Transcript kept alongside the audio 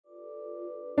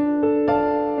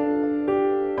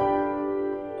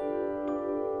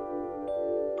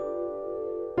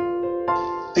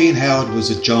Ian Howard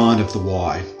was a giant of the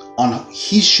Y. On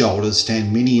his shoulders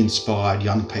stand many inspired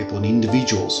young people and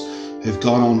individuals who've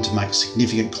gone on to make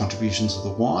significant contributions to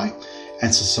the Y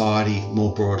and society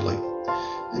more broadly.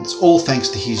 And it's all thanks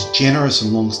to his generous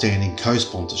and long-standing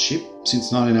co-sponsorship,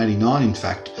 since 1989 in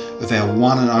fact, of our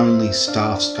one and only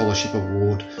Staff Scholarship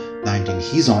Award named in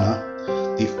his honour,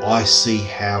 the IC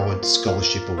Howard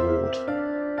Scholarship Award.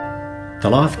 The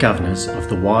Life Governors of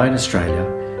the Y in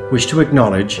Australia wish to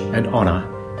acknowledge and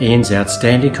honour Ian's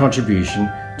outstanding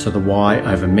contribution to the Y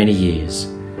over many years.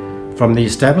 From the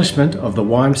establishment of the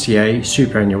YMCA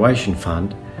Superannuation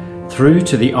Fund through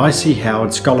to the IC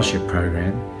Howard Scholarship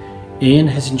Program, Ian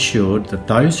has ensured that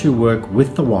those who work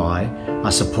with the Y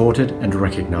are supported and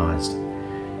recognised.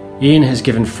 Ian has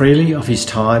given freely of his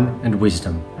time and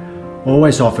wisdom,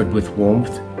 always offered with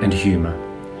warmth and humour.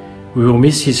 We will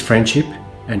miss his friendship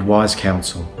and wise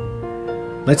counsel.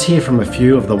 Let's hear from a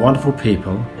few of the wonderful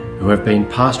people who have been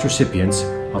past recipients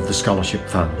of the Scholarship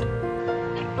Fund.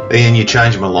 Ian, you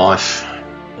changed my life.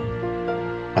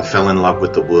 I fell in love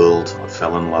with the world. I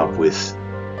fell in love with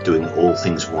doing all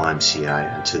things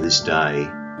YMCA, and to this day,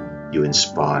 you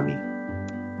inspire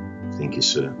me. Thank you,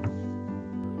 sir.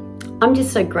 I'm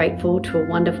just so grateful to a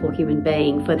wonderful human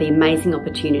being for the amazing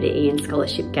opportunity Ian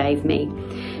Scholarship gave me.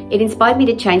 It inspired me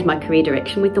to change my career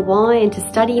direction with the Y and to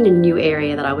study in a new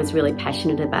area that I was really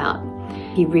passionate about.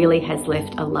 He really has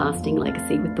left a lasting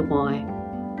legacy with the Y.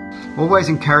 Always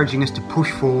encouraging us to push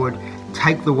forward,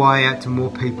 take the Y out to more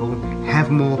people,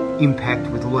 have more impact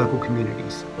with local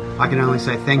communities. I can only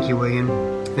say thank you, Ian.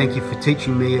 Thank you for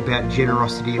teaching me about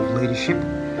generosity of leadership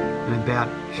and about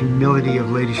humility of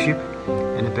leadership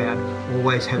and about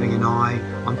always having an eye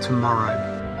on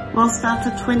tomorrow. Whilst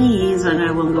after 20 years I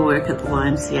no longer work at the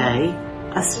YMCA,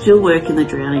 I still work in the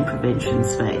drowning prevention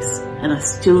space, and I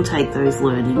still take those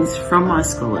learnings from my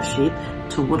scholarship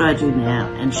to what I do now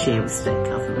and share with state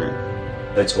government.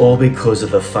 It's all because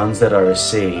of the funds that I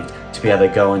received to be able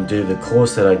to go and do the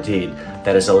course that I did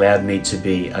that has allowed me to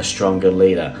be a stronger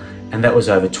leader, and that was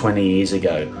over 20 years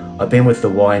ago. I've been with the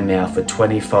Y now for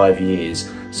 25 years,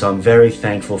 so I'm very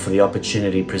thankful for the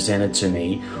opportunity presented to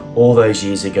me all those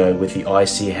years ago with the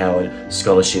IC Howard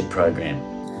Scholarship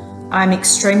Program. I'm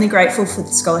extremely grateful for the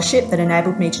scholarship that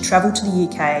enabled me to travel to the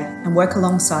UK and work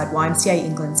alongside YMCA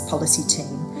England's policy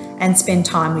team and spend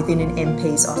time within an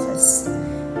MP's office.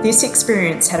 This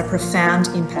experience had a profound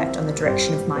impact on the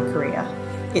direction of my career.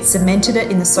 It cemented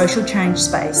it in the social change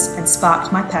space and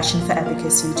sparked my passion for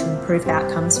advocacy to improve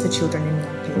outcomes for children and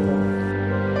young people.